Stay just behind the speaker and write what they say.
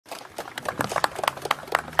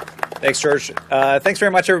Thanks, George. Thanks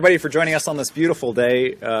very much, everybody, for joining us on this beautiful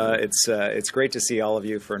day. It's great to see all of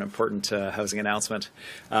you for an important housing announcement.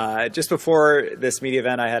 Just before this media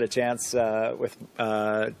event, I had a chance with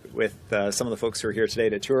some of the folks who are here today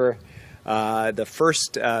to tour the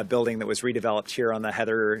first building that was redeveloped here on the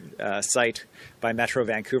Heather site by Metro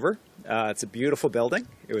Vancouver. It's a beautiful building.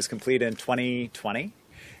 It was completed in 2020.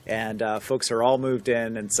 And folks are all moved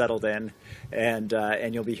in and settled in, and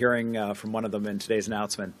you'll be hearing from one of them in today's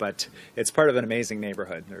announcement. But it's part of an amazing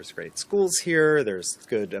neighborhood. There's great schools here, there's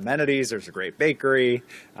good amenities, there's a great bakery.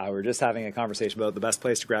 We're just having a conversation about the best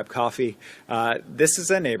place to grab coffee. This is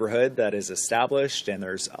a neighborhood that is established, and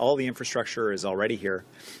there's all the infrastructure is already here.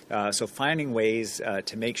 So finding ways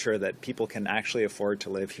to make sure that people can actually afford to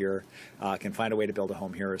live here, can find a way to build a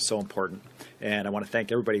home here is so important. And I want to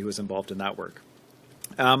thank everybody who was involved in that work.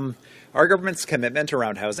 Our government's commitment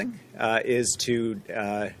around housing is to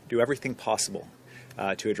do everything possible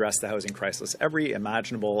to address the housing crisis, every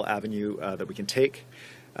imaginable avenue that we can take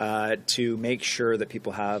to make sure that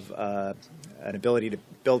people have an ability to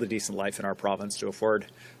build a decent life in our province, to afford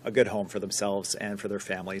a good home for themselves and for their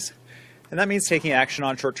families. And that means taking action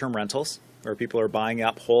on short-term rentals, where people are buying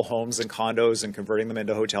up whole homes and condos and converting them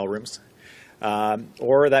into hotel rooms.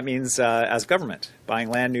 Or that means, as government, buying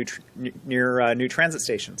land near new transit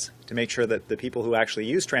stations to make sure that the people who actually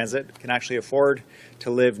use transit can actually afford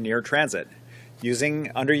to live near transit,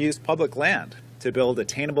 using underused public land to build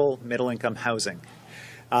attainable middle-income housing.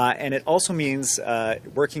 And it also means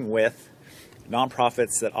working with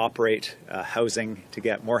nonprofits that operate housing to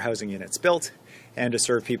get more housing units built and to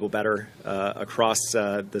serve people better across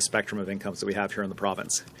the spectrum of incomes that we have here in the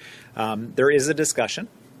province. There is a discussion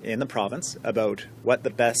in the province about what the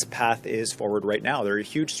best path is forward right now. There are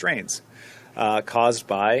huge strains caused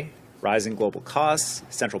by rising global costs,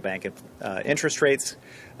 central bank interest rates,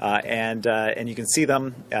 and you can see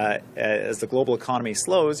them as the global economy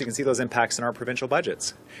slows. You can see those impacts in our provincial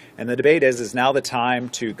budgets. And the debate is now the time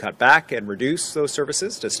to cut back and reduce those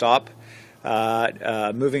services, to stop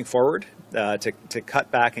moving forward, to cut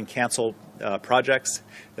back and cancel projects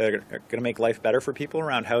that are going to make life better for people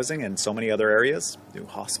around housing and so many other areas, new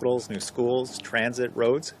hospitals, new schools, transit,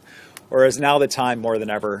 roads, or is now the time more than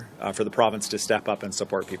ever for the province to step up and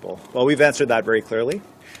support people? Well, we've answered that very clearly.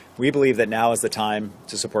 We believe that now is the time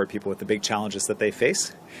to support people with the big challenges that they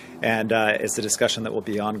face, and it's a discussion that will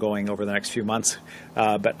be ongoing over the next few months,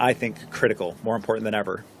 but I think critical, more important than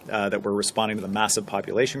ever, that we're responding to the massive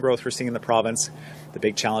population growth we're seeing in the province, the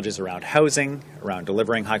big challenges around housing, around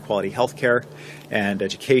delivering high-quality health care and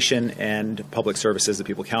education and public services that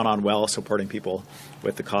people count on, well supporting people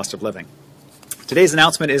with the cost of living. Today's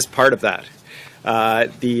announcement is part of that. A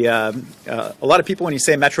lot of people, when you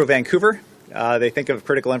say Metro Vancouver, they think of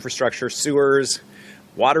critical infrastructure, sewers,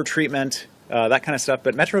 water treatment, that kind of stuff.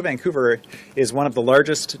 But Metro Vancouver is one of the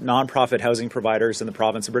largest nonprofit housing providers in the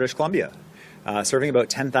province of British Columbia, serving about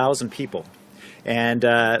 10,000 people. And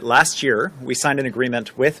last year, we signed an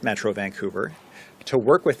agreement with Metro Vancouver to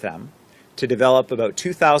work with them to develop about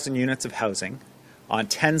 2,000 units of housing on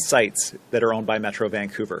 10 sites that are owned by Metro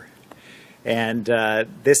Vancouver. And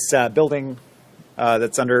this building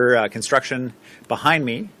that's under construction behind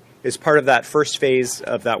me is part of that first phase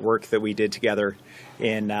of that work that we did together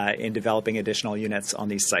in developing additional units on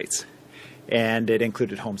these sites. And it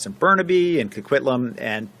included homes in Burnaby and Coquitlam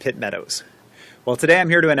and Pitt Meadows. Well, today I'm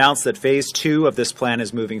here to announce that phase 2 of this plan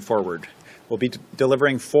is moving forward. We'll be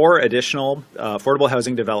delivering 4 additional affordable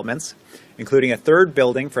housing developments, including a third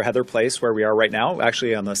building for Heather Place, where we are right now,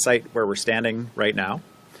 actually on the site where we're standing right now,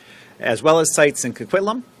 as well as sites in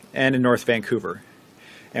Coquitlam and in North Vancouver.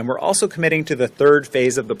 And we're also committing to the third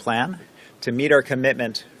phase of the plan to meet our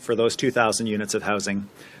commitment for those 2,000 units of housing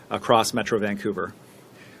across Metro Vancouver.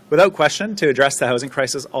 Without question, to address the housing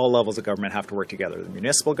crisis, all levels of government have to work together. The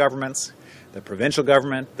municipal governments, the provincial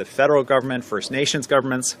government, the federal government, First Nations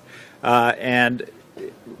governments, and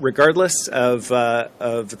regardless of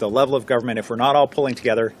the level of government, if we're not all pulling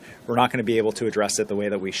together, we're not going to be able to address it the way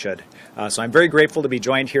that we should. So I'm very grateful to be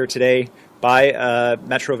joined here today by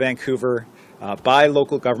Metro Vancouver, by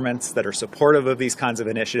local governments that are supportive of these kinds of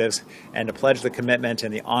initiatives, and to pledge the commitment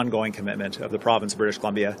and the ongoing commitment of the province of British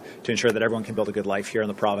Columbia to ensure that everyone can build a good life here in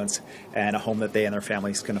the province and a home that they and their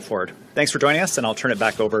families can afford. Thanks for joining us, and I'll turn it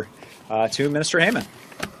back over to Minister Heyman.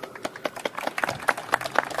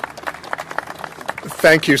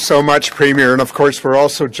 Thank you so much, Premier. And of course, we're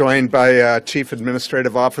also joined by Chief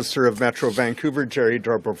Administrative Officer of Metro Vancouver, Jerry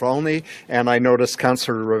Dobrovolny, and I noticed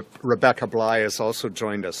Councillor Rebecca Bly has also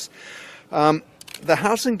joined us. The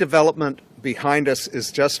housing development behind us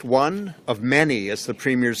is just one of many, as the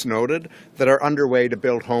Premier's noted, that are underway to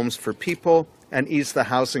build homes for people and ease the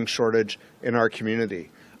housing shortage in our community.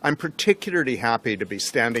 I'm particularly happy to be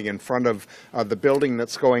standing in front of the building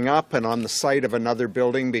that's going up and on the site of another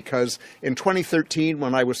building, because in 2013,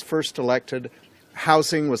 when I was first elected,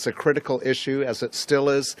 housing was a critical issue, as it still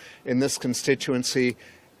is in this constituency,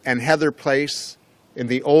 and Heather Place, in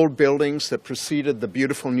the old buildings that preceded the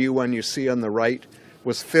beautiful new one you see on the right,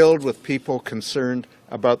 was filled with people concerned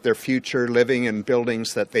about their future, living in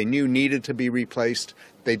buildings that they knew needed to be replaced.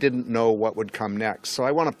 They didn't know what would come next. So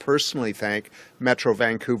I want to personally thank Metro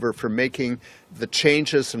Vancouver for making the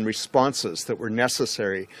changes and responses that were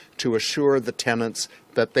necessary to assure the tenants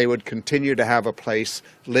that they would continue to have a place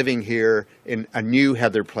living here in a new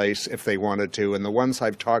Heather Place if they wanted to. And the ones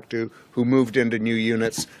I've talked to who moved into new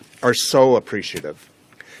units are so appreciative.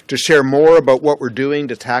 To share more about what we're doing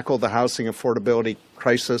to tackle the housing affordability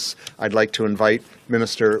crisis, I'd like to invite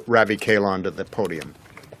Minister Ravi Kahlon to the podium.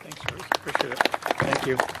 Thanks, Bruce. Appreciate it. Thank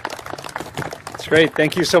you. That's great.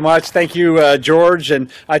 Thank you so much. Thank you, George.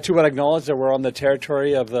 And I too want to acknowledge that we're on the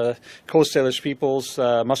territory of the Coast Salish peoples,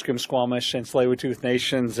 Musqueam, Squamish, and Tsleil-Waututh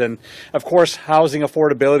nations. And of course, housing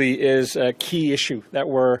affordability is a key issue that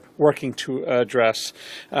we're working to address.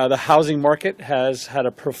 The housing market has had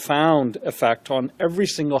a profound effect on every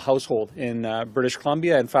single household in British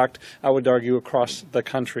Columbia. In fact, I would argue across the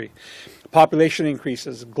country. Population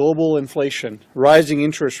increases, global inflation, rising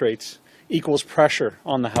interest rates equals pressure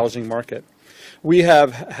on the housing market. We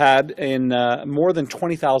have had in more than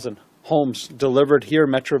 20,000 homes delivered here in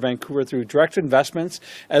Metro Vancouver through direct investments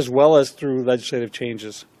as well as through legislative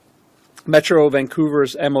changes. Metro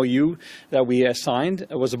Vancouver's MOU that we signed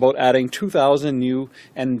was about adding 2,000 new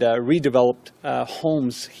and redeveloped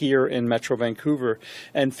homes here in Metro Vancouver.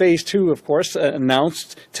 And Phase 2, of course,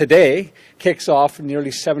 announced today, kicks off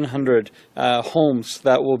nearly 700 homes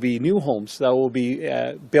that will be new homes that will be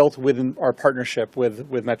built within our partnership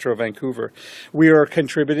with Metro Vancouver. We are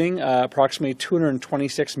contributing approximately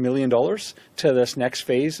 $226 million to this next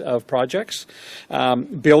phase of projects,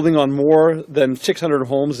 building on more than 600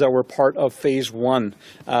 homes that were part of Phase 1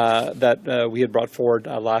 that we had brought forward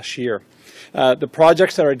last year. The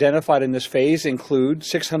projects that are identified in this phase include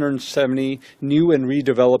 670 new and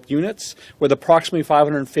redeveloped units, with approximately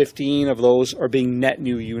 515 of those are being net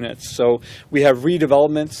new units. So we have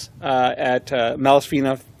redevelopments at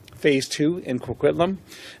Malaspina Phase 2 in Coquitlam.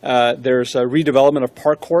 There's a redevelopment of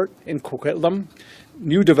Park Court in Coquitlam,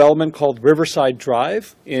 new development called Riverside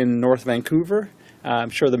Drive in North Vancouver.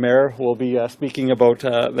 I'm sure the mayor will be speaking about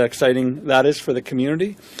the exciting that is for the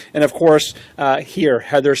community. And of course, here,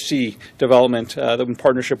 Heather C development in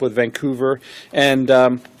partnership with Vancouver. And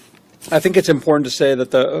I think it's important to say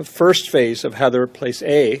that the first phase of Heather Place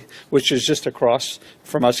A, which is just across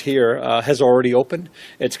from us here, has already opened.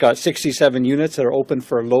 It's got 67 units that are open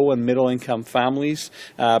for low and middle income families.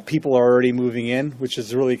 People are already moving in, which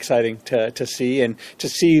is really exciting to see. And to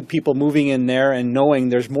see people moving in there and knowing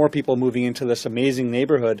there's more people moving into this amazing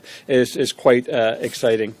neighborhood is quite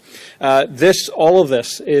exciting. All of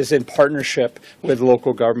this is in partnership with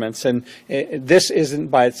local governments. And this isn't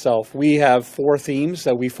by itself. We have 4 themes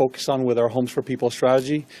that we focus on with our Homes for People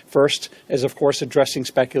strategy. First is, of course, addressing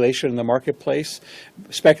speculation in the marketplace,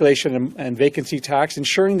 speculation and vacancy tax,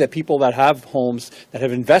 ensuring that people that have homes, that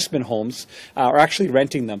have investment homes, are actually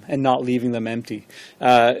renting them and not leaving them empty.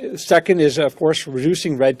 Second is, of course,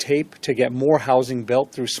 reducing red tape to get more housing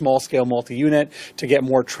built through small-scale multi-unit, to get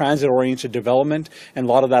more transit-oriented development, and a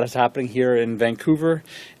lot of that is happening here in Vancouver.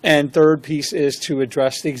 And third piece is to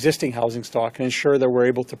address the existing housing stock and ensure that we're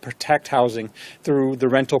able to protect housing through the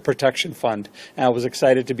Rental Protection Fund. And I was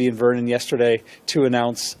excited to be in Vernon yesterday to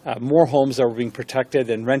announce more homes that were being protected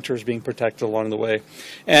and renters being protected along the way.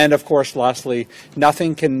 And of course, lastly,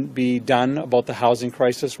 nothing can be done about the housing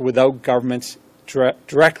crisis without governments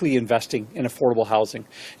directly investing in affordable housing.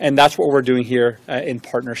 And that's what we're doing here in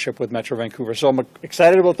partnership with Metro Vancouver. So I'm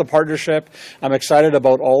excited about the partnership. I'm excited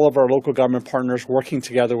about all of our local government partners working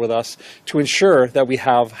together with us to ensure that we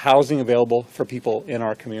have housing available for people in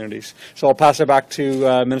our communities. So I'll pass it back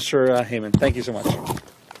to Minister Heyman. Thank you so much.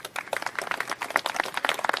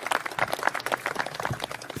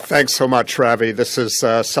 Thanks so much, Ravi. This is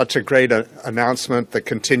such a great announcement, the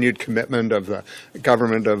continued commitment of the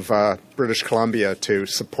government of British Columbia to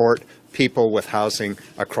support people with housing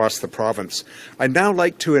across the province. I'd now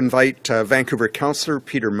like to invite Vancouver councillor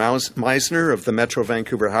Peter Meiszner of the Metro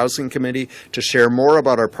Vancouver Housing Committee to share more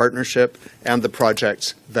about our partnership and the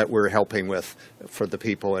projects that we're helping with for the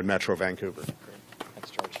people in Metro Vancouver.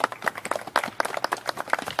 Thanks, George.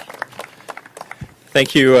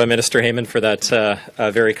 Thank you, Minister Heyman, for that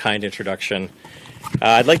very kind introduction.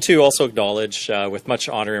 I'd like to also acknowledge with much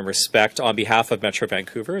honor and respect on behalf of Metro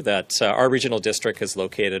Vancouver that our regional district is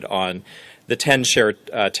located on the 10 shared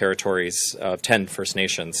territories of 10 First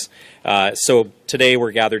Nations. So today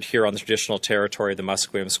we're gathered here on the traditional territory of the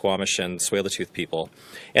Musqueam, Squamish, and Tsleil-Waututh people.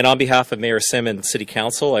 And on behalf of Mayor Sim and City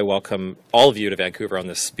Council, I welcome all of you to Vancouver on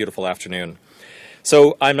this beautiful afternoon.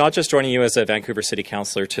 So I'm not just joining you as a Vancouver City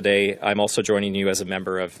Councillor today, I'm also joining you as a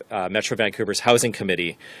member of Metro Vancouver's Housing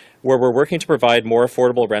Committee, where we're working to provide more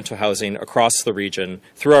affordable rental housing across the region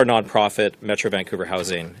through our nonprofit, Metro Vancouver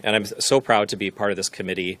Housing. And I'm so proud to be part of this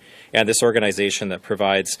committee and this organization that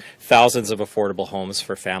provides thousands of affordable homes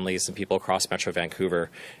for families and people across Metro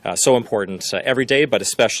Vancouver. So important every day, but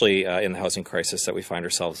especially in the housing crisis that we find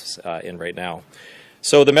ourselves in right now.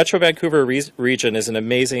 So the Metro Vancouver region is an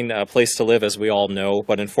amazing place to live, as we all know,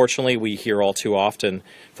 but unfortunately we hear all too often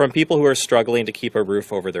from people who are struggling to keep a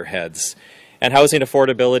roof over their heads. And housing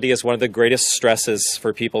affordability is one of the greatest stresses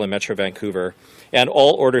for people in Metro Vancouver, and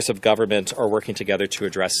all orders of government are working together to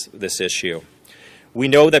address this issue. We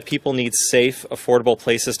know that people need safe, affordable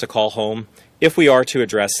places to call home if we are to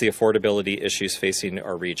address the affordability issues facing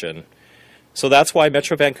our region. So that's why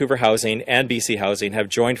Metro Vancouver Housing and BC Housing have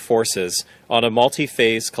joined forces on a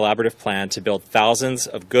multi-phase collaborative plan to build thousands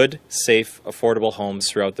of good, safe, affordable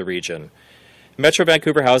homes throughout the region. Metro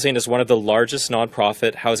Vancouver Housing is one of the largest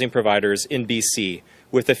nonprofit housing providers in BC,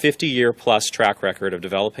 with a 50-year-plus track record of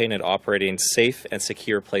developing and operating safe and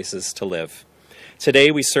secure places to live.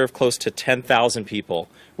 Today, we serve close to 10,000 people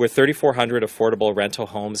with 3,400 affordable rental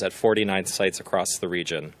homes at 49 sites across the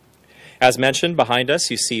region. As mentioned, behind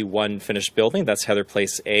us, you see one finished building. That's Heather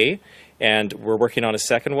Place A, and we're working on a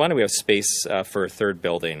second one. We have space for a third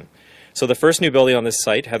building. So the first new building on this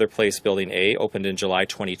site, Heather Place Building A, opened in July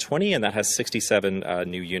 2020, and that has 67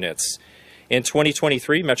 new units. In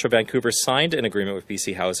 2023, Metro Vancouver signed an agreement with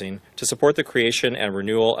BC Housing to support the creation and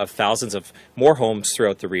renewal of thousands of more homes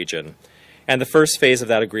throughout the region. And the first phase of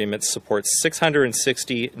that agreement supports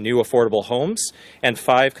 660 new affordable homes, and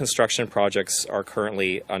 5 construction projects are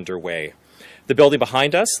currently underway. The building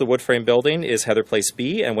behind us, the wood frame building, is Heather Place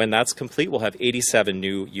B, and when that's complete, we'll have 87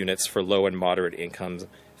 new units for low and moderate income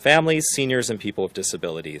families, seniors, and people with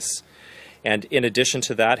disabilities. And in addition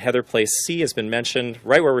to that, Heather Place C has been mentioned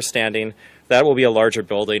right where we're standing. That will be a larger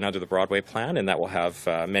building under the Broadway plan, and that will have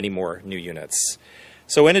many more new units.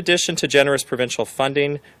 So in addition to generous provincial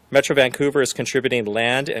funding, Metro Vancouver is contributing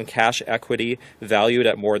land and cash equity valued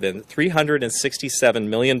at more than $367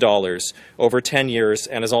 million over 10 years,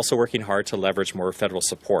 and is also working hard to leverage more federal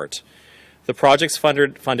support. The projects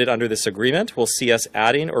funded under this agreement will see us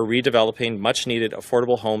adding or redeveloping much-needed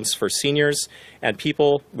affordable homes for seniors and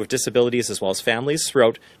people with disabilities, as well as families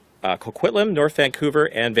throughout Coquitlam, North Vancouver,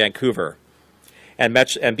 and Vancouver. And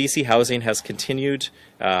BC Housing has continued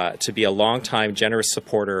to be a long-time generous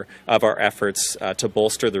supporter of our efforts to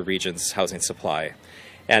bolster the region's housing supply.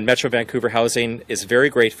 And Metro Vancouver Housing is very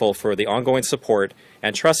grateful for the ongoing support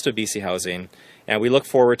and trust of BC Housing, and we look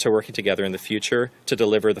forward to working together in the future to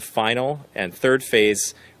deliver the final and third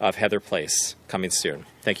phase of Heather Place coming soon.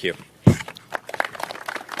 Thank you.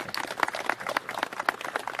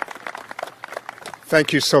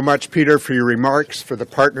 Thank you so much, Peter, for your remarks, for the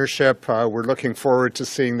partnership. We're looking forward to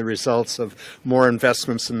seeing the results of more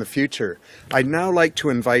investments in the future. I'd now like to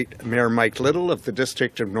invite Mayor Mike Little of the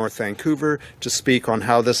District of North Vancouver to speak on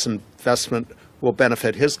how this investment will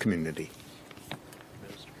benefit his community.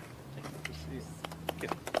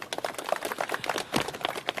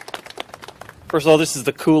 First of all, this is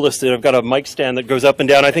the coolest. I've got a mic stand that goes up and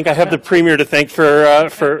down. I think I have the Premier to thank for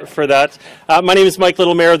that. My name is Mike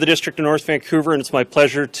Little, Mayor of the District of North Vancouver, and it's my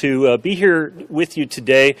pleasure to be here with you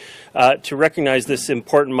today to recognize this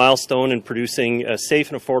important milestone in producing safe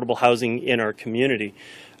and affordable housing in our community.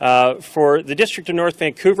 For the District of North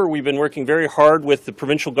Vancouver, we've been working very hard with the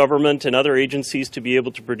provincial government and other agencies to be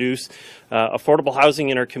able to produce affordable housing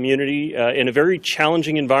in our community in a very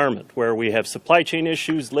challenging environment where we have supply chain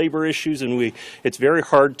issues, labor issues, and it's very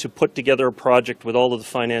hard to put together a project with all of the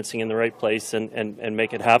financing in the right place and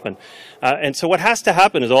make it happen. And so what has to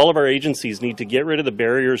happen is all of our agencies need to get rid of the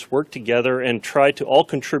barriers, work together, and try to all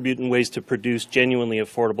contribute in ways to produce genuinely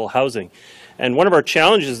affordable housing. And one of our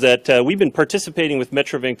challenges is that we've been participating with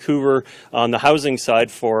Metro Vancouver on the housing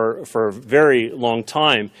side for a very long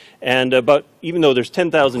time. And about even though there's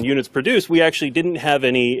 10,000 units produced, we actually didn't have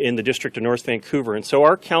any in the District of North Vancouver. And so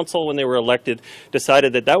our council, when they were elected,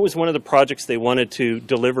 decided that that was one of the projects they wanted to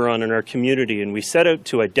deliver on in our community. And we set out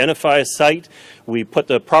to identify a site. We put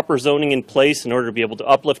the proper zoning in place in order to be able to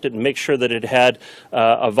uplift it and make sure that it had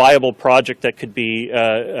a viable project that could be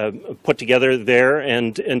put together there.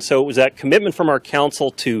 And so it was that commitment from our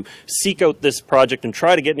council to seek out this project and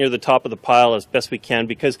try to get near the top of the pile as best we can,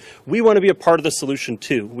 because we want to be a part of the solution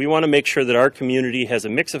too. We want to make sure that our community has a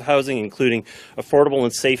mix of housing, including affordable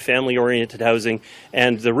and safe family-oriented housing.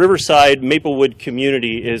 And the Riverside Maplewood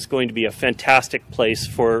community is going to be a fantastic place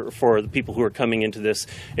for the people who are coming into this.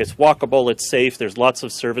 It's walkable, it's safe, there's lots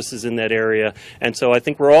of services in that area. And so I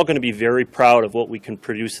think we're all going to be very proud of what we can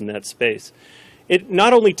produce in that space. It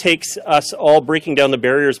not only takes us all breaking down the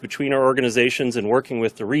barriers between our organizations and working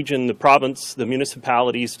with the region, the province, the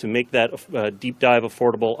municipalities to make that deep dive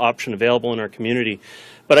affordable option available in our community.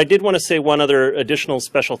 But I did want to say one other additional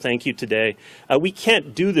special thank you today. We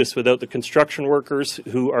can't do this without the construction workers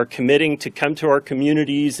who are committing to come to our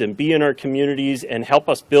communities and be in our communities and help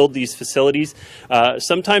us build these facilities.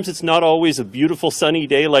 Sometimes it's not always a beautiful sunny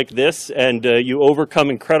day like this, and you overcome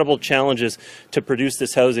incredible challenges to produce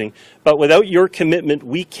this housing. But without your commitment,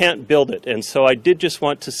 we can't build it. And so I did just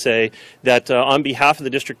want to say that on behalf of the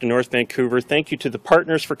District of North Vancouver, thank you to the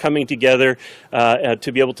partners for coming together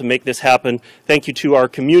to be able to make this happen. Thank you to our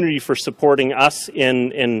community for supporting us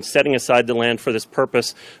in setting aside the land for this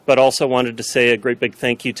purpose, but also wanted to say a great big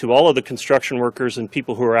thank you to all of the construction workers and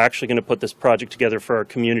people who are actually going to put this project together for our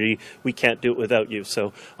community. We can't do it without you.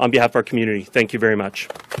 So on behalf of our community, thank you very much.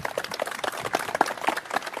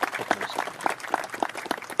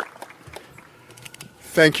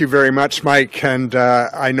 Thank you very much, Mike, and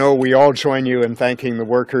I know we all join you in thanking the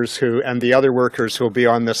workers and the other workers who will be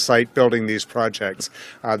on this site building these projects.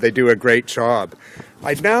 They do a great job.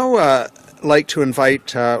 I'd now like to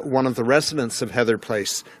invite one of the residents of Heather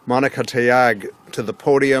Place, Monica Tayag, to the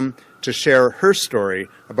podium to share her story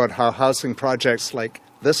about how housing projects like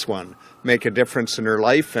this one make a difference in her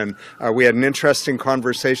life. And we had an interesting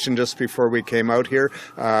conversation just before we came out here.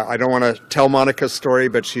 I don't want to tell Monica's story,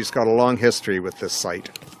 but she's got a long history with this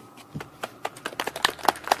site.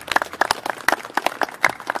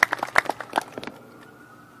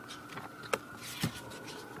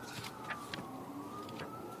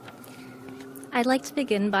 I'd like to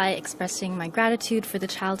begin by expressing my gratitude for the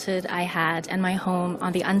childhood I had and my home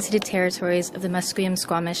on the unceded territories of the Musqueam,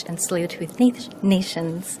 Squamish, and Tsleil-Waututh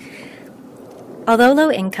nations. Although low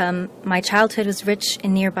income, my childhood was rich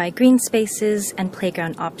in nearby green spaces and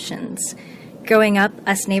playground options. Growing up,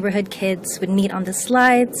 us neighborhood kids would meet on the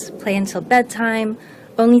slides, play until bedtime,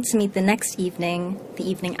 only to meet the next evening, the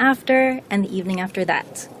evening after, and the evening after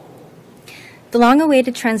that. The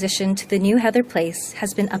long-awaited transition to the new Heather Place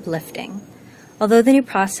has been uplifting. Although the new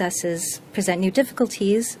processes present new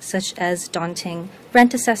difficulties, such as daunting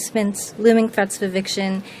rent assessments, looming threats of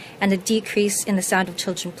eviction, and a decrease in the sound of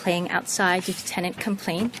children playing outside due to tenant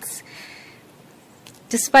complaints,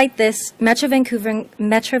 despite this, Metro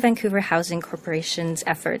Vancouver Housing Corporation's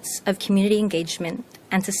efforts of community engagement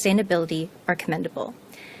and sustainability are commendable.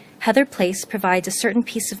 Heather Place provides a certain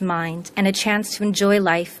peace of mind and a chance to enjoy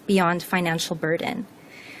life beyond financial burden,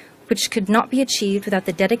 which could not be achieved without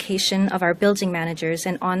the dedication of our building managers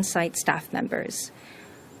and on-site staff members.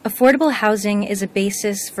 Affordable housing is a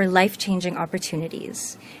basis for life-changing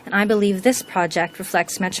opportunities, and I believe this project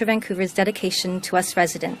reflects Metro Vancouver's dedication to us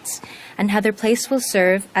residents, and Heather Place will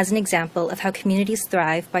serve as an example of how communities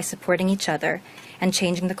thrive by supporting each other and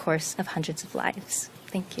changing the course of hundreds of lives.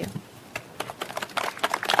 Thank you.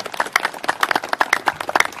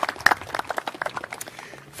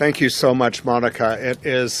 Thank you so much, Monica.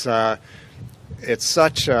 It's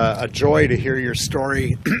such a joy to hear your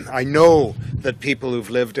story. I know that people who've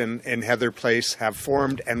lived in Heather Place have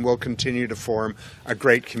formed and will continue to form a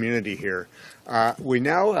great community here. We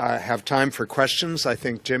now have time for questions. I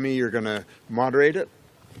think, Jimmy, you're going to moderate it.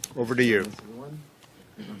 Over to you.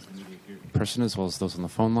 Person as well as those on the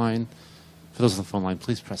phone line. For those on the phone line,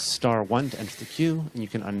 please press *1 to enter the queue, and you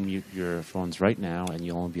can unmute your phones right now, and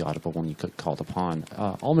you'll only be audible when you get called upon.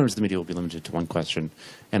 All members of the media will be limited to one question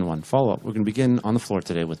and one follow-up. We're going to begin on the floor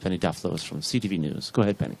today with Penny Duff-Lewis from CTV News. Go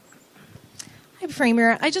ahead, Penny. Hi,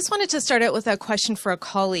 Premier. I just wanted to start out with a question for a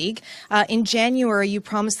colleague. In January, you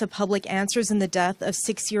promised the public answers in the death of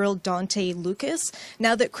 6-year-old Dante Lucas.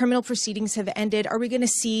 Now that criminal proceedings have ended, are we going to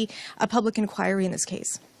see a public inquiry in this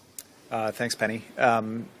case? Thanks, Penny.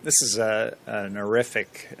 This is an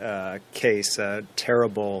horrific case, a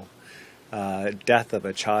terrible death of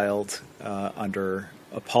a child under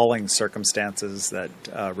appalling circumstances that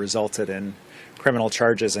resulted in criminal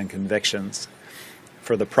charges and convictions.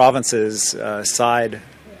 For the province's side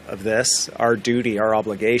of this, our duty, our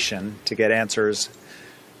obligation to get answers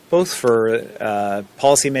both for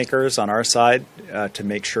policymakers on our side to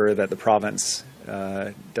make sure that the province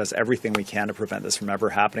does everything we can to prevent this from ever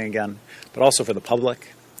happening again, but also for the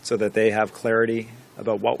public so that they have clarity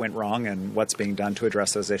about what went wrong and what's being done to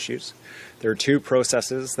address those issues. There are two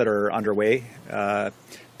processes that are underway.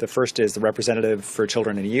 The first is the representative for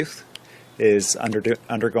children and youth is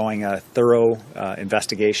undergoing a thorough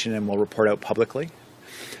investigation and will report out publicly.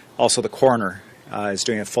 Also, the coroner is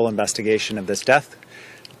doing a full investigation of this death.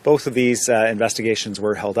 Both of these investigations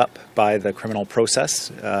were held up by the criminal process.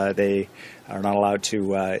 They are not allowed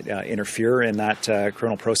to interfere in that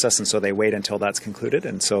criminal process, and so they wait until that's concluded,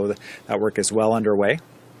 and so that work is well underway.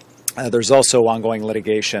 There's also ongoing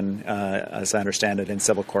litigation, as I understand it, in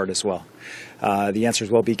civil court as well. The answers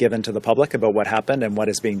will be given to the public about what happened and what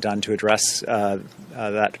is being done to address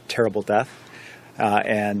that terrible death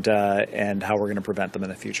and how we're going to prevent them in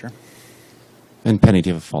the future. And Penny, do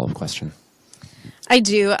you have a follow-up question? I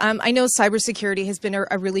do. I know cybersecurity has been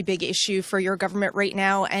a really big issue for your government right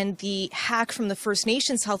now, and the hack from the First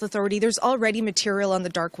Nations Health Authority, there's already material on the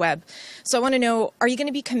dark web. So I want to know, are you going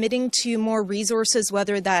to be committing to more resources,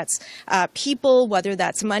 whether that's people, whether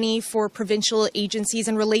that's money for provincial agencies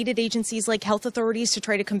and related agencies like health authorities to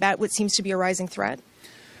try to combat what seems to be a rising threat?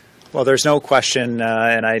 Well, there's no question,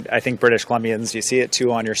 and I think British Columbians, you see it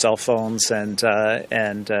too on your cell phones and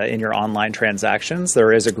in your online transactions.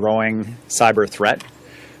 There is a growing cyber threat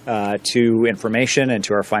to information and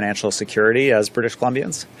to our financial security as British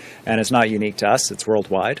Columbians, and it's not unique to us, it's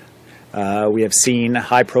worldwide. We have seen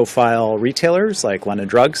high-profile retailers like London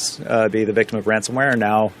Drugs be the victim of ransomware, and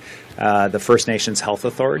now the First Nations Health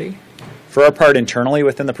Authority. For our part internally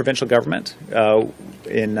within the provincial government,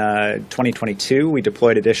 in 2022, we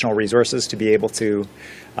deployed additional resources to be able to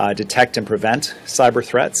detect and prevent cyber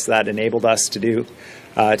threats. That enabled us to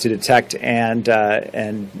detect and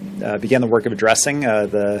begin the work of addressing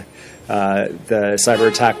the cyber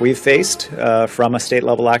attack we've faced from a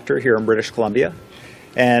state-level actor here in British Columbia.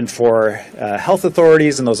 And for health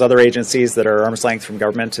authorities and those other agencies that are arm's length from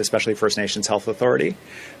government, especially First Nations Health Authority,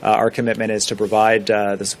 our commitment is to provide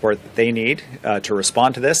the support that they need to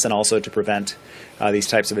respond to this and also to prevent these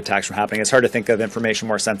types of attacks from happening. It's hard to think of information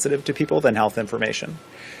more sensitive to people than health information.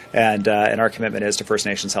 And our commitment is to First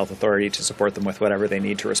Nations Health Authority to support them with whatever they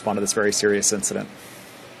need to respond to this very serious incident.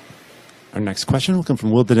 Our next question will come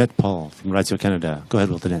from Will Dinette Paul from Radio Canada. Go ahead,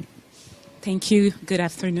 Will Dinette. Thank you. Good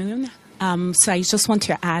afternoon. So I just want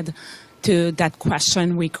to add to that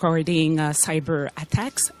question regarding cyber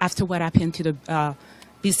attacks. After what happened to the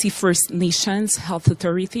BC First Nations Health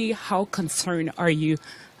Authority, how concerned are you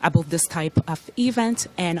about this type of event?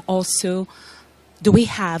 And also, do we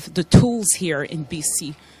have the tools here in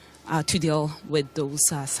BC to deal with those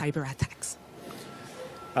cyber attacks?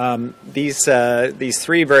 These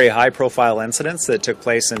three very high-profile incidents that took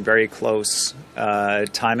place in very close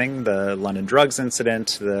timing, the London Drugs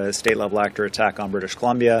incident, the state-level actor attack on British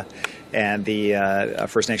Columbia, and the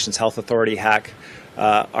First Nations Health Authority hack,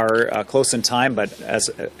 are close in time, but as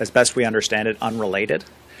best we understand it, unrelated.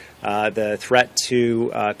 The threat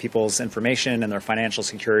to people's information and their financial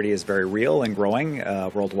security is very real and growing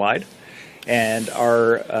worldwide. And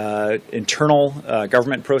our internal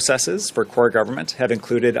government processes for core government have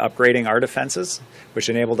included upgrading our defenses, which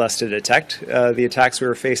enabled us to detect the attacks we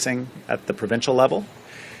were facing at the provincial level.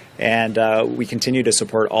 And we continue to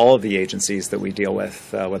support all of the agencies that we deal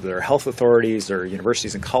with, whether they're health authorities or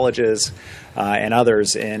universities and colleges and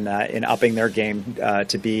others, in upping their game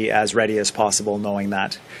to be as ready as possible, knowing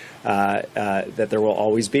that that there will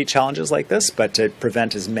always be challenges like this, but to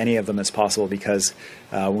prevent as many of them as possible, because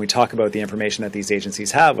when we talk about the information that these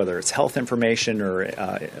agencies have, whether it's health information or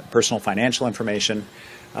personal financial information,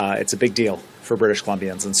 it's a big deal for British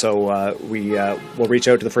Columbians. And so we will reach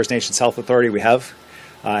out to the First Nations Health Authority. We have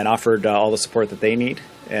and offered all the support that they need,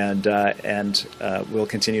 and we'll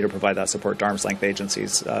continue to provide that support to arm's length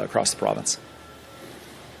agencies across the province.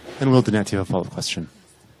 And Will Dinette, you have a follow-up question.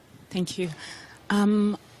 Thank you.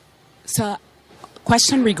 So,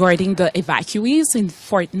 question regarding the evacuees in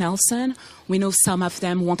Fort Nelson. We know some of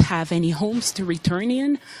them won't have any homes to return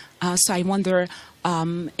in. So I wonder,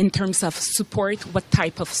 in terms of support, what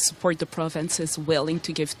type of support the province is willing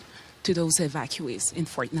to give to those evacuees in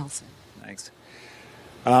Fort Nelson? Thanks.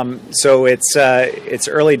 So it's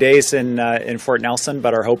early days in Fort Nelson,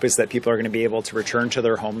 but our hope is that people are going to be able to return to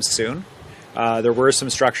their homes soon. There were some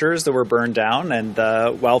structures that were burned down, and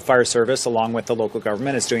the Wildfire Service, along with the local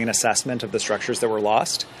government, is doing an assessment of the structures that were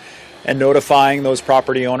lost and notifying those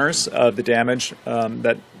property owners of the damage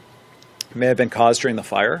that may have been caused during the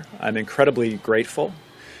fire. I'm incredibly grateful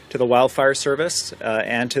to the Wildfire Service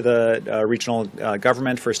and to the regional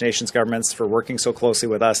government, First Nations governments for working so closely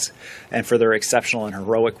with us and for their exceptional and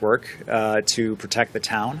heroic work to protect the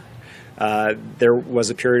town. There was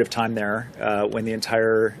a period of time there when the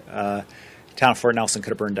entire town of Fort Nelson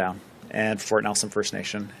could have burned down, and Fort Nelson First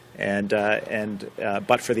Nation.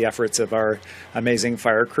 But for the efforts of our amazing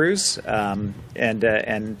fire crews, and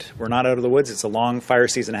we're not out of the woods. It's a long fire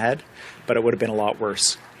season ahead, but it would have been a lot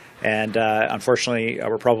worse. And unfortunately,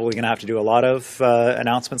 we're probably going to have to do a lot of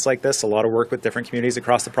announcements like this, a lot of work with different communities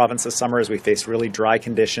across the province this summer as we face really dry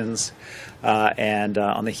conditions and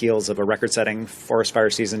on the heels of a record-setting forest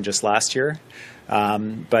fire season just last year.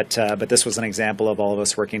 But this was an example of all of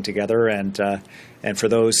us working together. And for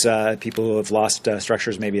those people who have lost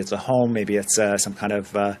structures, maybe it's a home, maybe it's some kind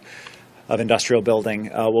of industrial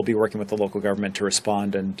building, we'll be working with the local government to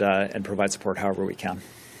respond and provide support however we can.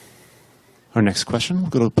 Our next question will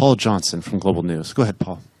go to Paul Johnson from Global News. Go ahead,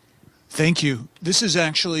 Paul. Thank you. This is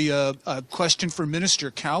actually a question for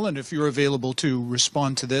Minister Kahlon, if you're available to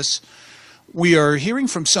respond to this. We are hearing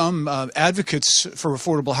from some advocates for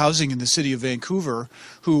affordable housing in the City of Vancouver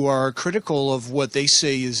who are critical of what they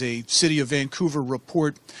say is a City of Vancouver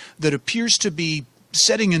report that appears to be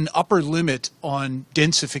setting an upper limit on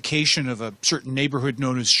densification of a certain neighborhood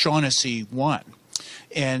known as Shaughnessy 1.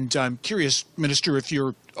 And I'm curious, Minister, if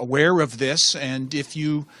you're aware of this and if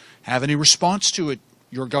you have any response to it.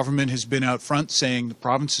 Your government has been out front saying the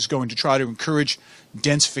province is going to try to encourage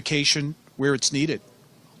densification where it's needed.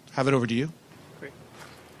 Have it over to you. Great.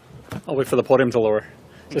 I'll wait for the podium to lower.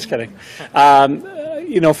 Just kidding.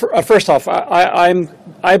 First off,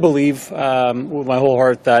 I believe with my whole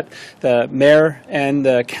heart that the mayor and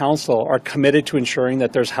the council are committed to ensuring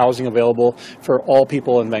that there's housing available for all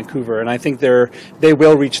people in Vancouver, and I think they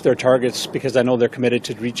will reach their targets because I know they're committed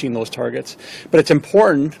to reaching those targets. But it's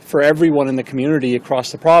important for everyone in the community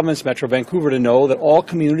across the province, Metro Vancouver, to know that all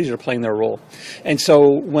communities are playing their role. And so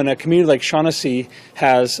when a community like Shaughnessy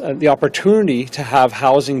has the opportunity to have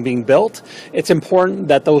housing being built, it's important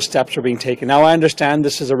that those steps are being taken. Now, I understand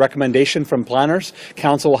this is a recommendation from planners.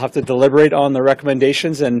 Council will have to deliberate on the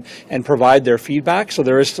recommendations and provide their feedback, so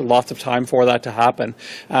there is lots of time for that to happen.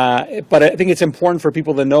 But I think it's important for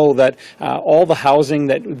people to know that all the housing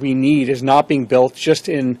that we need is not being built just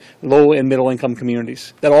in low and middle income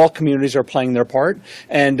communities, that all communities are playing their part,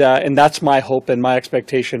 and that's my hope and my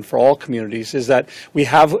expectation for all communities, is that we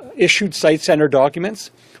have issued site center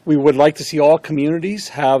documents. We would like to see all communities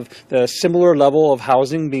have the similar level of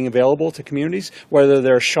housing being available to communities, whether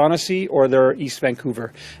they're Shaughnessy or they're East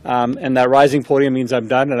Vancouver. And that rising podium means I'm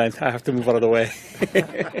done and I have to move out of the way.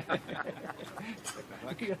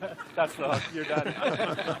 That's not, you're done.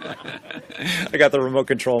 I got the remote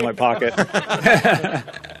control in my pocket.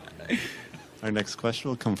 Our next question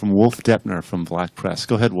will come from Wolf Deppner from Black Press.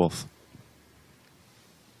 Go ahead, Wolf.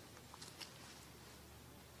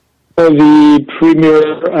 The Premier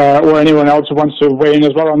or anyone else who wants to weigh in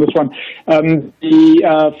as well on this one.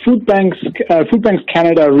 The Food Banks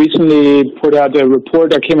Canada recently put out a report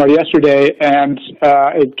that came out yesterday, and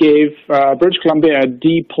it gave British Columbia a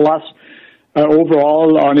D+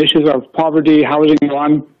 overall on issues of poverty, housing, and so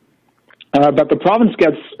on. But the province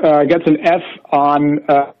gets an F on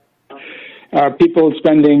people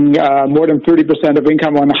spending more than 30% of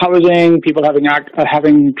income on housing, people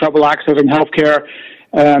having trouble accessing healthcare.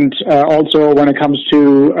 And also when it comes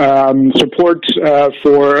to support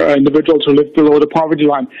for individuals who live below the poverty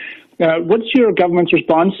line. What's your government's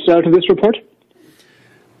response to this report?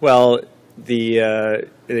 Well, the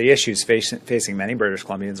issues facing many British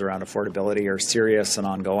Columbians around affordability are serious and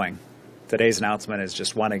ongoing. Today's announcement is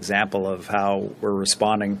just one example of how we're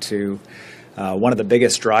responding to one of the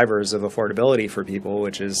biggest drivers of affordability for people,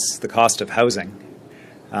 which is the cost of housing.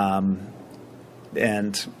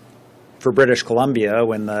 And for British Columbia,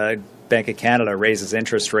 when the Bank of Canada raises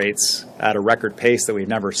interest rates at a record pace that we've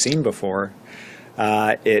never seen before,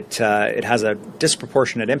 it has a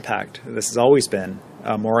disproportionate impact. This has always been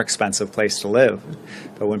a more expensive place to live.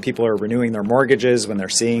 But when people are renewing their mortgages, when they're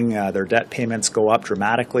seeing their debt payments go up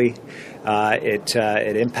dramatically, it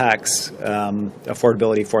impacts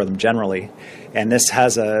affordability for them generally. And this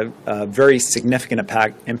has a very significant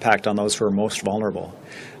impact on those who are most vulnerable.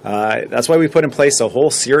 That's why we put in place a whole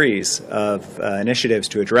series of initiatives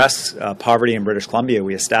to address poverty in British Columbia.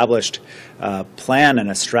 We established a plan and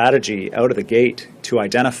a strategy out of the gate to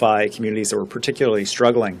identify communities that were particularly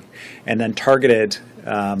struggling, and then targeted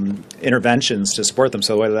interventions to support them.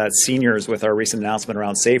 So whether that's seniors with our recent announcement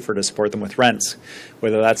around SAFER to support them with rents,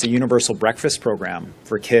 whether that's a universal breakfast program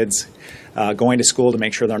for kids going to school to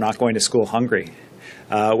make sure they're not going to school hungry,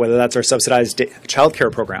 whether that's our subsidized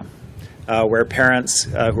childcare program, where parents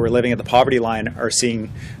who are living at the poverty line are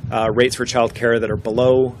seeing rates for childcare that are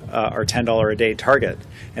below our $10 a day target,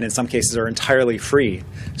 and in some cases are entirely free,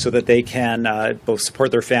 so that they can both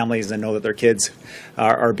support their families and know that their kids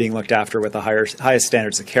are being looked after with the highest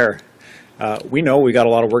standards of care. We know we've got a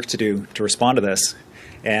lot of work to do to respond to this,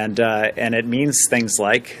 and it means things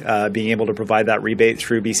like being able to provide that rebate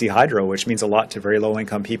through BC Hydro, which means a lot to very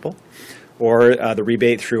low-income people, or the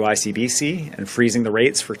rebate through ICBC and freezing the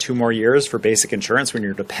rates for 2 more years for basic insurance when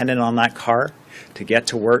you're dependent on that car to get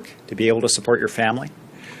to work, to be able to support your family.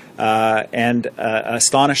 And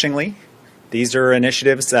astonishingly, these are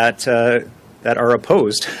initiatives that are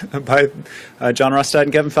opposed by John Rustad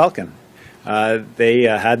and Kevin Falcon. They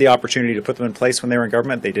had the opportunity to put them in place when they were in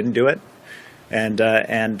government. They didn't do it. And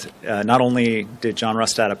not only did John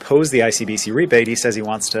Rustad oppose the ICBC rebate, he says he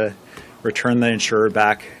wants to return the insured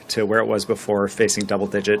back to where it was before, facing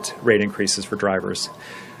double-digit rate increases for drivers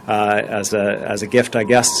as a gift, I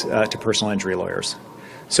guess, to personal injury lawyers.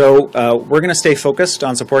 So we're going to stay focused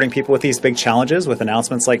on supporting people with these big challenges with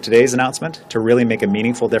announcements like today's announcement to really make a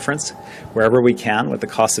meaningful difference wherever we can with the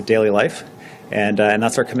cost of daily life. And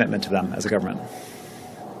that's our commitment to them as a government.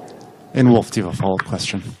 And Wolf, do you have a follow-up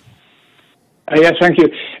question? Yes, thank you.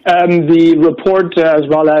 The report, as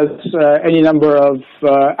well as any number of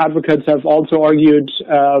advocates, have also argued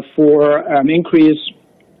for an increase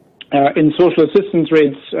in social assistance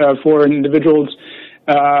rates for individuals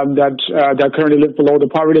that currently live below the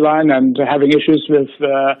poverty line and having issues with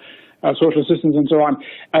social assistance and so on.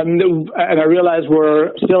 And I realize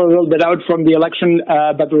we're still a little bit out from the election,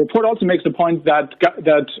 but the report also makes the point that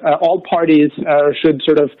all parties should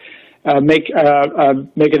sort of make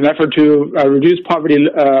an effort to reduce poverty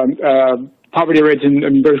rates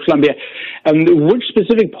in British Columbia. Which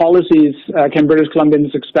specific policies can British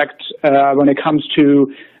Columbians expect when it comes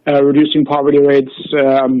to reducing poverty rates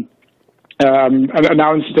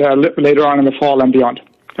announced later on in the fall and beyond?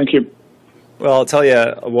 Thank you. Well, I'll tell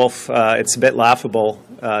you, Wolf, it's a bit laughable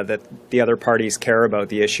that the other parties care about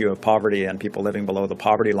the issue of poverty and people living below the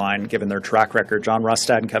poverty line, given their track record. John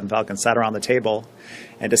Rustad and Kevin Falcon sat around the table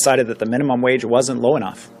and decided that the minimum wage wasn't low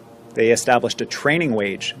enough. They established a training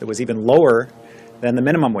wage that was even lower than the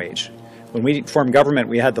minimum wage. When we formed government,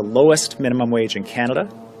 we had the lowest minimum wage in Canada.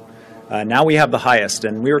 Now we have the highest,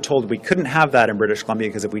 and we were told we couldn't have that in British Columbia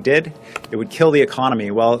because if we did, it would kill the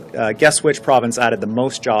economy. Well, guess which province added the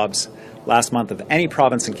most jobs last month of any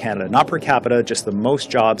province in Canada? Not per capita, just the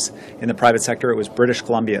most jobs in the private sector. It was British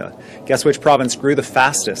Columbia. Guess which province grew the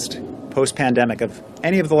fastest post-pandemic of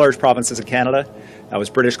any of the large provinces in Canada? That was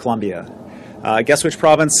British Columbia. Guess which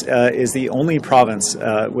province is the only province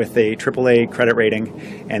with a AAA credit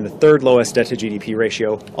rating and the third lowest debt to GDP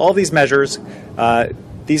ratio? All these measures,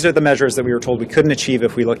 these are the measures that we were told we couldn't achieve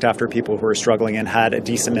if we looked after people who were struggling and had a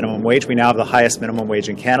decent minimum wage. We now have the highest minimum wage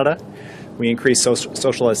in Canada. We increased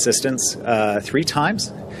social assistance 3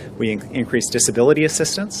 times. We increased disability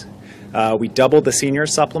assistance. We doubled the senior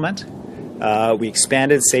supplement. We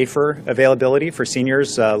expanded safer availability for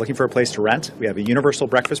seniors looking for a place to rent. We have a universal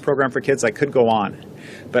breakfast program for kids. I could go on.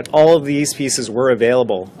 But all of these pieces were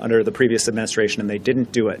available under the previous administration, and they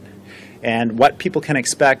didn't do it. And what people can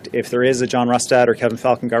expect if there is a John Rustad or Kevin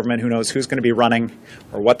Falcon government, who knows who's going to be running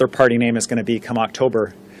or what their party name is going to be come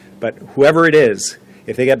October. But whoever it is,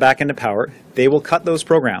 if they get back into power, they will cut those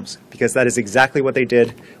programs, because that is exactly what they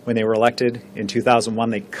did when they were elected in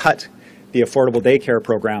 2001. They cut the affordable daycare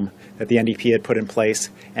program that the NDP had put in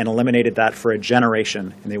place and eliminated that for a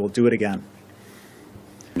generation, and they will do it again.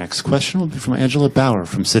 Next question will be from Angela Bauer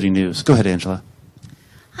from City News. Go ahead, Angela.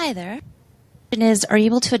 Hi there. The question is, are you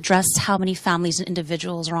able to address how many families and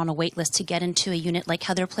individuals are on a wait list to get into a unit like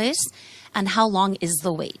Heather Place, and how long is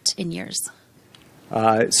the wait in years?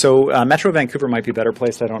 Metro Vancouver might be better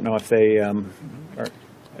placed. I don't know if they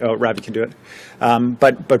Ravi can do it.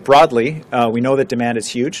 But broadly, we know that demand is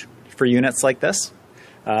huge for units like this.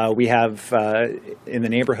 We have in the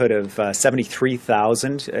neighborhood of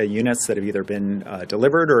 73,000 units that have either been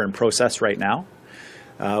delivered or in process right now.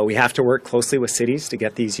 We have to work closely with cities to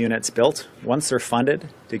get these units built. Once they're funded,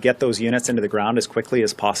 to get those units into the ground as quickly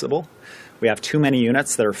as possible. We have too many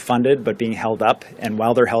units that are funded but being held up, and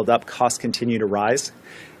while they're held up, costs continue to rise,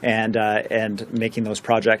 and making those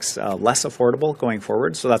projects less affordable going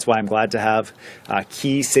forward. So that's why I'm glad to have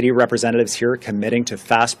key city representatives here committing to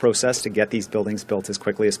fast process to get these buildings built as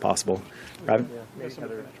quickly as possible. Ravi?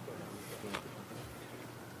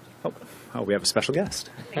 Oh, we have a special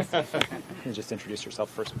guest. Can you just introduce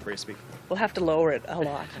yourself first before you speak? We'll have to lower it a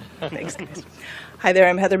lot. Thanks. Hi there,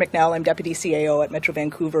 I'm Heather McNally. I'm Deputy CAO at Metro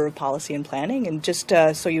Vancouver Policy and Planning. And just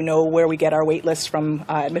so you know where we get our wait lists from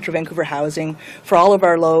at Metro Vancouver Housing, for all of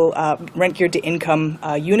our low rent geared to income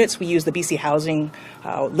units, we use the BC Housing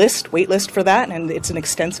wait list for that. And it's an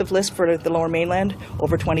extensive list for the Lower Mainland,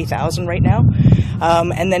 over 20,000 right now.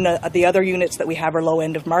 And then the other units that we have are low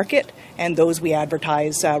end of market, and those we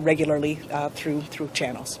advertise regularly through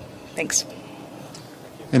channels. Thanks.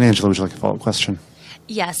 And Angela, would you like a follow-up question?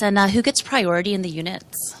 Yes, and who gets priority in the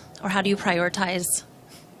units? Or how do you prioritize?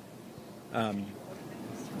 Ravi,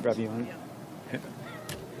 you want to?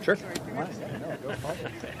 Sure. Go for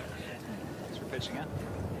it. Thanks for pitching in.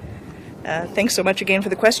 Thanks so much again for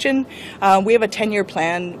the question. We have a 10-year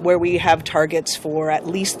plan where we have targets for at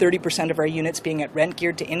least 30% of our units being at rent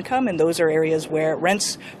geared to income, and those are areas where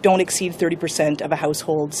rents don't exceed 30% of a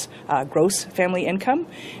household's gross family income.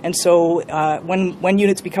 And so when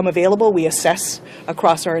units become available, we assess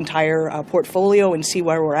across our entire portfolio and see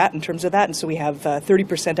where we're at in terms of that. And so we have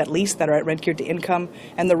 30% at least that are at rent geared to income,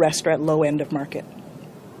 and the rest are at low end of market.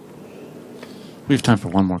 We have time for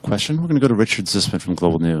one more question. We're going to go to Richard Zisman from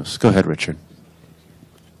Global News. Go ahead, Richard.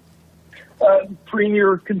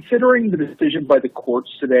 Premier, considering the decision by the courts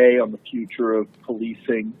today on the future of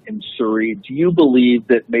policing in Surrey, do you believe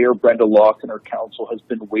that Mayor Brenda Locke and her council has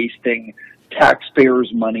been wasting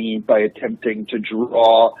taxpayers' money by attempting to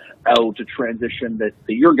draw out a transition that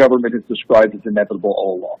your government has described as inevitable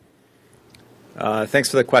all along? Thanks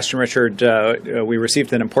for the question, Richard. We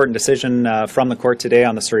received an important decision from the court today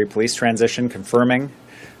on the Surrey police transition, confirming,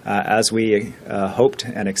 as we hoped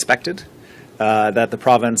and expected, that the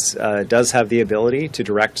province does have the ability to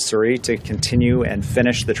direct Surrey to continue and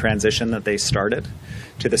finish the transition that they started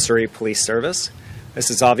to the Surrey Police Service. This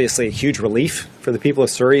is obviously a huge relief for the people of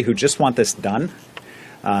Surrey who just want this done.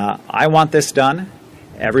 I want this done.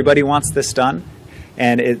 Everybody wants this done.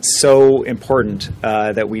 And it's so important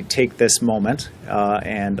that we take this moment,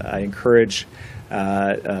 and I encourage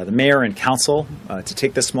the mayor and council to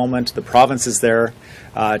take this moment. The province is there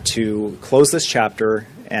to close this chapter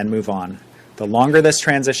and move on. The longer this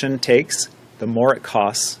transition takes, the more it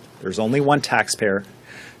costs. There's only one taxpayer.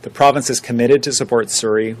 The province is committed to support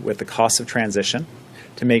Surrey with the cost of transition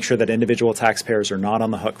to make sure that individual taxpayers are not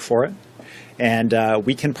on the hook for it. And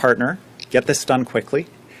we can partner, get this done quickly,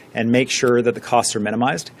 and make sure that the costs are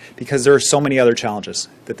minimized, because there are so many other challenges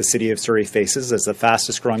that the city of Surrey faces as the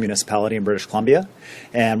fastest growing municipality in British Columbia,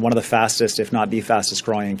 and one of the fastest, if not the fastest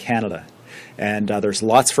growing in Canada. And there's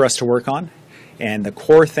lots for us to work on. And the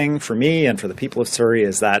core thing for me and for the people of Surrey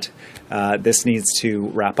is that this needs to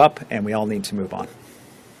wrap up, and we all need to move on.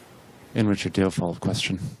 And Richard, do you have a follow-up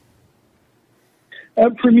question?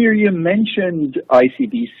 Premier, you mentioned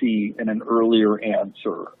ICBC in an earlier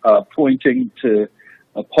answer, pointing to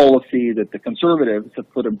a policy that the Conservatives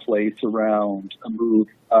have put in place around a move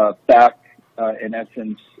back, in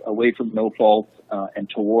essence, away from no fault and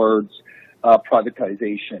towards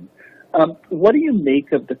privatization. What do you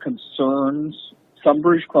make of the concerns some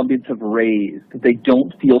British Columbians have raised that they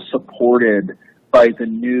don't feel supported by the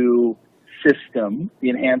new system, the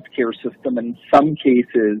enhanced care system? In some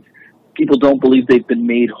cases, people don't believe they've been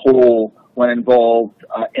made whole when involved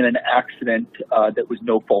in an accident that was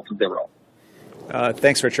no fault of their own.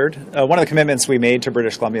 Thanks, Richard. One of the commitments we made to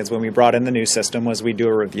British Columbians when we brought in the new system was we do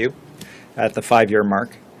a review at the 5-year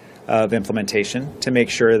mark of implementation to make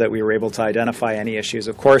sure that we were able to identify any issues.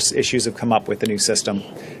 Of course, issues have come up with the new system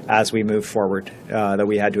as we move forward, that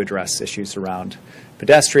we had to address issues around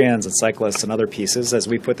pedestrians and cyclists and other pieces as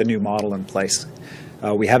we put the new model in place.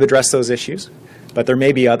 We have addressed those issues, but there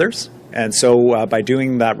may be others. And so by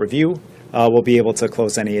doing that review, we'll be able to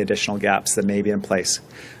close any additional gaps that may be in place.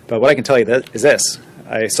 But what I can tell you is this: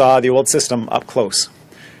 I saw the old system up close,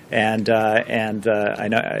 and I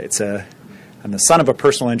know I'm the son of a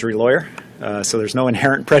personal injury lawyer, so there's no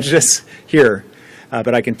inherent prejudice here.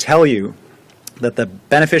 But I can tell you that the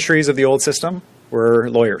beneficiaries of the old system were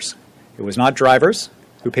lawyers. It was not drivers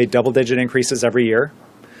who paid double-digit increases every year.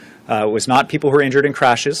 It was not people who were injured in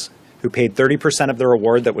crashes who paid 30% of their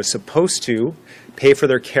award that was supposed to pay for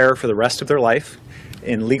their care for the rest of their life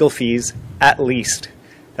in legal fees at least.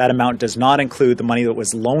 That amount does not include the money that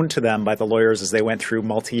was loaned to them by the lawyers as they went through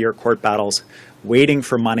multi-year court battles, waiting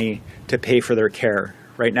for money to pay for their care.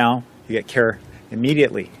 Right now, you get care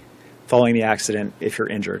immediately following the accident if you're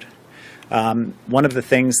injured. One of the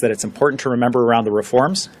things that it's important to remember around the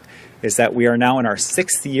reforms is that we are now in our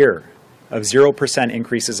 6th year of 0%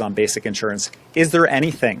 increases on basic insurance. Is there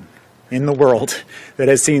anything in the world that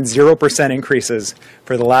has seen 0% increases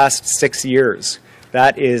for the last 6 years?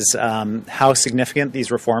 That is how significant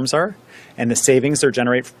these reforms are, and the savings they're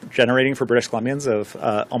generating for British Columbians of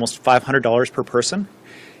almost $500 per person.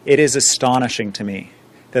 It is astonishing to me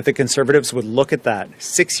that the Conservatives would look at that.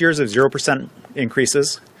 6 years of 0%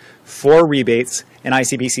 increases, 4 rebates, and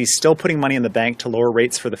ICBC still putting money in the bank to lower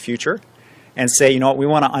rates for the future, and say, you know what, we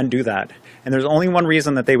want to undo that. And there's only one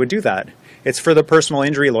reason that they would do that. It's for the personal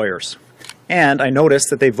injury lawyers. And I noticed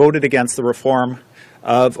that they voted against the reform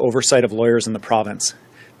of oversight of lawyers in the province.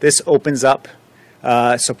 This opens up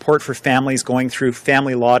support for families going through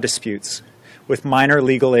family law disputes with minor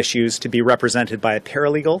legal issues to be represented by a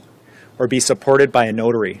paralegal or be supported by a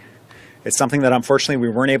notary. It's something that unfortunately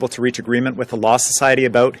we weren't able to reach agreement with the Law Society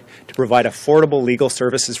about, to provide affordable legal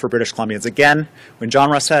services for British Columbians. Again, when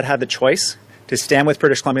John Rustad had the choice to stand with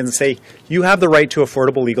British Columbians and say, you have the right to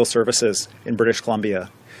affordable legal services in British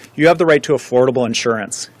Columbia. You have the right to affordable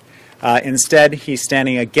insurance. Instead, he's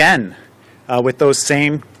standing again with those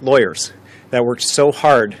same lawyers that worked so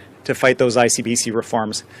hard to fight those ICBC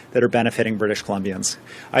reforms that are benefiting British Columbians.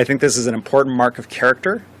 I think this is an important mark of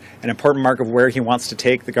character, an important mark of where he wants to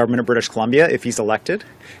take the government of British Columbia if he's elected,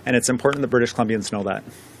 and it's important that British Columbians know that.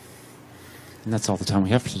 And that's all the time we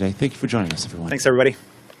have for today. Thank you for joining us, everyone. Thanks, everybody.